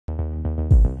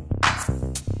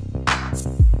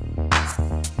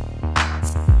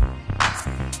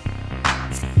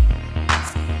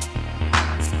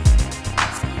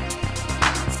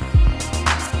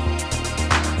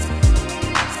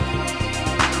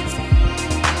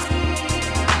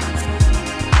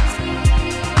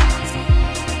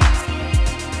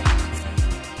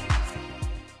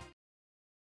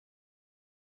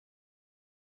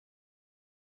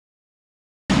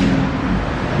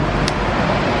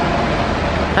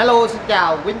Hello, xin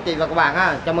chào quý anh chị và các bạn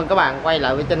ha. Chào mừng các bạn quay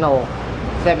lại với channel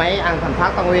xe máy ăn Thành,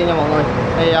 Phát, Uyên nha mọi người.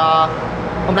 Thì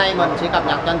hôm nay mình sẽ cập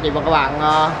nhật cho anh chị và các bạn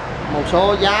một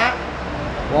số giá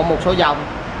của một số dòng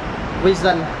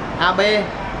Vision, AB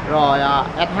rồi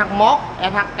SH1,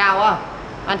 SH cao á.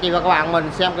 Anh chị và các bạn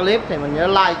mình xem clip thì mình nhớ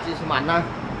like, chia sẻ mạnh ha.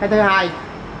 Cái thứ hai,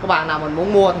 các bạn nào mình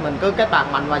muốn mua thì mình cứ kết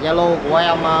bạn Mạnh và Zalo của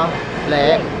em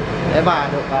Lệ để mà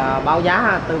được báo giá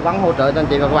ha, tư vấn hỗ trợ cho anh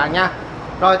chị và các bạn nha.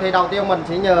 Rồi thì đầu tiên mình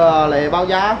sẽ nhờ Lệ báo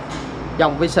giá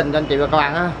dòng Vision cho anh chị và các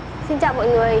bạn ha. Xin chào mọi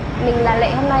người, mình là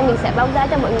Lệ. Hôm nay mình sẽ báo giá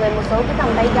cho mọi người một số cái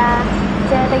dòng tay ga,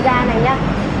 xe tay ga này nhá.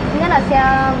 Thứ nhất là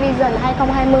xe Vision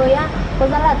 2020 á, có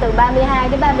giá là từ 32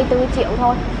 đến 34 triệu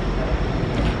thôi.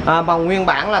 Bằng nguyên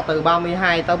bản là từ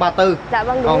 32 tới 34. Dạ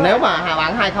vâng, đúng. Còn rồi. nếu mà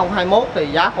bản 2021 thì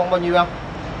giá khoảng bao nhiêu không?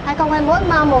 2021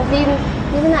 mà màu zin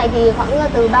như thế này thì khoảng là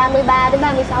từ 33 đến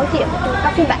 36 triệu,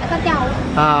 các phiên bản khác nhau.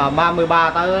 33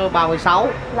 tới 36.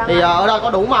 Vâng Thì ạ. ở đây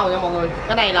có đủ màu nha mọi người.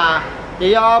 Cái này là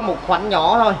chỉ một khoảnh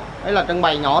nhỏ thôi. Đấy là trưng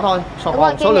bày nhỏ thôi.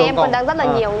 Còn số lượng còn đang rất là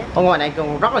nhiều nha. Ở ngoài này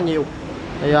còn rất là nhiều.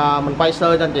 Thì mình quay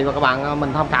sơ cho anh chị và các bạn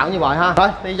mình tham khảo như vậy ha. Rồi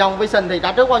thì dòng Vision thì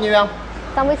trả trước bao nhiêu không?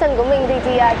 Dòng Vision của mình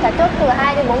thì trả chốt từ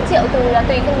 2 đến 4 triệu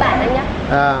tùy phiên bản đấy nhá.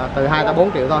 Từ 2 tới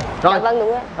 4 triệu thôi. Rồi. Dạ vâng,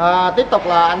 đúng rồi. Tiếp tục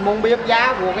là anh muốn biết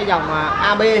giá của cái dòng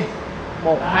AB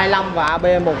 125 và AB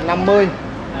 150.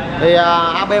 Thì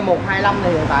AB 125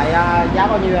 thì hiện tại giá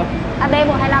bao nhiêu em? AB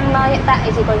 125 hiện tại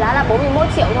chỉ có giá là 41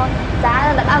 triệu thôi.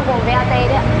 Giá đã bao gồm VAT đấy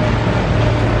ạ.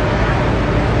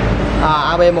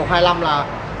 AB 125 là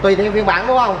tùy theo phiên bản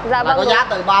đúng không? Dạ vâng, có giá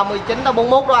từ 39 tới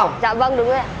 41 đúng không? Dạ vâng, đúng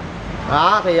rồi ạ.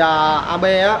 Đó thì AB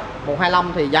á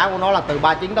 125 thì giá của nó là từ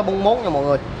 39 tới 41 nha mọi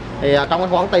người. Thì trong cái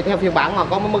khoản tùy theo phiên bản mà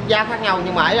có mức giá khác nhau,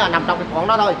 nhưng mà ấy là nằm trong cái khoản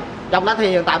đó thôi. Trong đó thì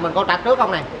hiện tại mình có trả trước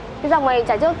không này? Cái dòng này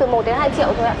trả trước từ 1 đến 2 triệu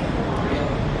thôi ạ.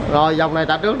 Rồi dòng này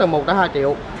trả trước từ 1 đến 2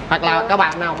 triệu. Hoặc là các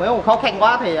bạn nào nếu khó khăn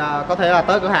quá thì có thể là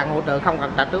tới cửa hàng hỗ trợ không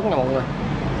cần trả trước nha mọi người.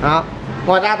 Đó.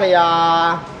 Ngoài ra thì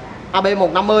AB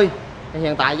 150 thì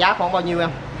hiện tại giá khoảng bao nhiêu em?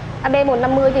 AB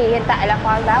 150 thì hiện tại là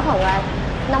giá khoảng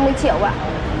 50 triệu ạ.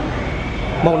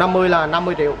 150 là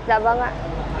 50 triệu. Dạ vâng ạ.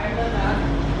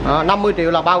 50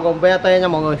 triệu là bao gồm VAT nha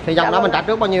mọi người. Thì dòng đó vâng mình trả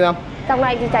trước bao nhiêu em? Dòng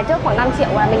này thì trả trước khoảng 5 triệu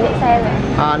và mình nhận xe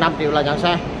rồi. 5 triệu là nhận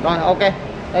xe. Rồi ok.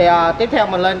 Thì tiếp theo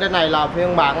mình lên trên này là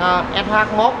phiên bản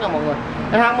SH1 nha mọi người.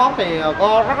 SH1 thì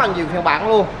có rất là nhiều phiên bản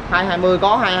luôn. 220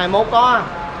 có, 221 có.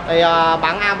 Thì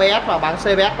bản ABS và bản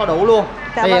CBS có đủ luôn.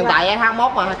 Dạ thì vâng hiện tại SH1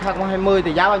 và 2020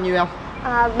 thì giá bao nhiêu em?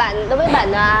 Đối với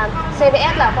bản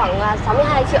CBS là khoảng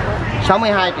 62 triệu.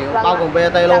 62 triệu Vâng bao ạ. gồm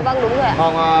VAT luôn. Dạ vâng, đúng rồi ạ.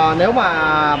 Còn nếu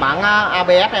mà bản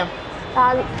ABS em?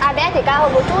 ABS thì cao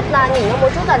hơn một chút, là nhỉnh hơn một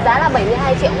chút, là giá là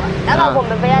 72 triệu ạ. Đã bao gồm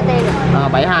VAT rồi.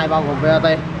 72 bao gồm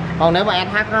VAT. Còn nếu mà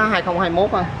SH 2021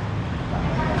 thôi.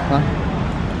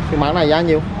 Phiên bản này giá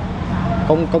nhiêu?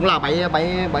 Cũng là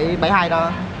 72 đó.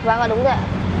 Vâng ạ, đúng rồi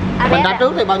ạ. Mình trả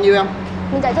trước thì bao nhiêu em?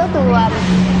 Mình trả trước từ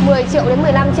 10 triệu đến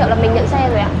 15 triệu là mình nhận xe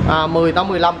rồi ạ. 10 tới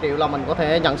 15 triệu là mình có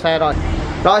thể nhận xe rồi.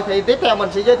 Rồi thì tiếp theo mình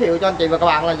sẽ giới thiệu cho anh chị và các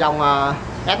bạn là dòng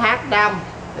SH Dam.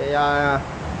 Thì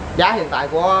giá hiện tại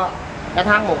của SH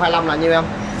 125 là nhiêu em?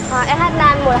 SH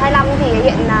Dam 125 thì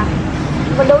hiện là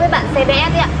đối với bản CBS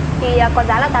ấy ạ, thì có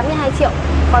giá là 82 triệu.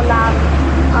 Còn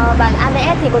bản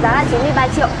ABS thì có giá là 93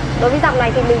 triệu. Đối với dòng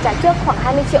này thì mình trả trước khoảng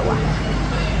 20 triệu ạ.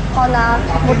 Còn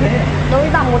đối với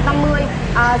dòng 150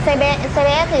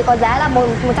 CBS thì có giá là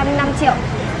 105 triệu.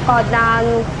 Còn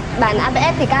bản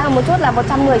ABS thì cao hơn một chút là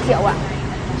 110 triệu ạ.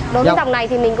 Đối với dòng này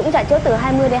thì mình cũng trả trước từ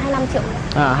 20 đến 25 triệu.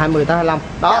 20 tới 25.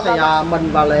 Đó thì mình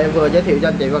và Lệ vừa giới thiệu cho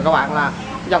anh chị và các bạn là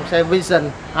dòng xe Vision,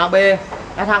 AB,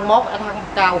 SH1,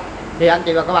 SH cao. Thì anh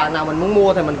chị và các bạn nào mình muốn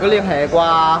mua thì mình cứ liên hệ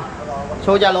qua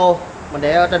số Zalo mình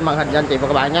để ở trên màn hình cho anh chị và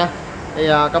các bạn nha. Thì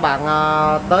các bạn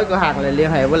tới cửa hàng thì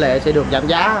liên hệ với Lệ sẽ được giảm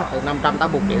giá từ 500 tới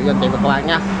 1 triệu cho anh chị và các bạn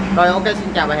nha. Rồi ok,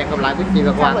 xin chào và hẹn gặp lại quý chị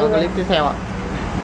và các bạn ở clip tiếp theo ạ.